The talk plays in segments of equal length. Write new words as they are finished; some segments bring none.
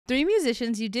3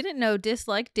 musicians you didn't know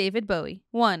disliked David Bowie.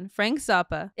 1. Frank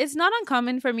Zappa. It's not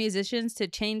uncommon for musicians to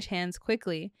change hands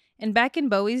quickly, and back in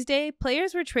Bowie's day,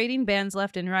 players were trading bands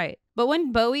left and right. But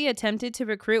when Bowie attempted to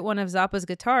recruit one of Zappa's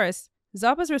guitarists,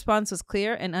 Zappa's response was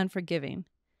clear and unforgiving.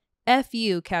 F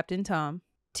you, Captain Tom.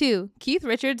 2. Keith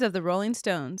Richards of the Rolling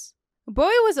Stones.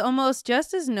 Bowie was almost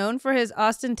just as known for his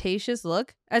ostentatious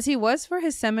look as he was for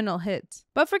his seminal hits.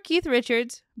 But for Keith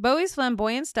Richards, Bowie's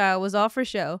flamboyant style was all for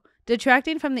show,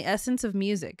 detracting from the essence of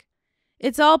music.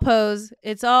 It's all pose,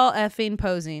 it's all effing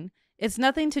posing. It's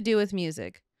nothing to do with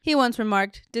music, he once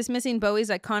remarked, dismissing Bowie's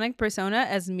iconic persona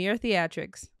as mere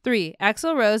theatrics. 3.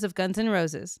 Axl Rose of Guns N'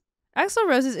 Roses. Axl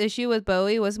Rose's issue with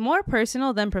Bowie was more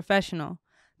personal than professional.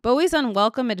 Bowie's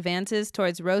unwelcome advances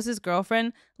towards Rose's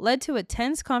girlfriend led to a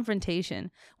tense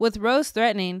confrontation, with Rose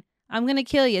threatening, "I'm gonna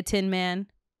kill you, Tin Man."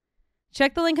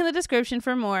 Check the link in the description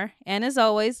for more, and as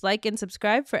always, like and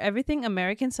subscribe for everything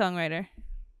American Songwriter.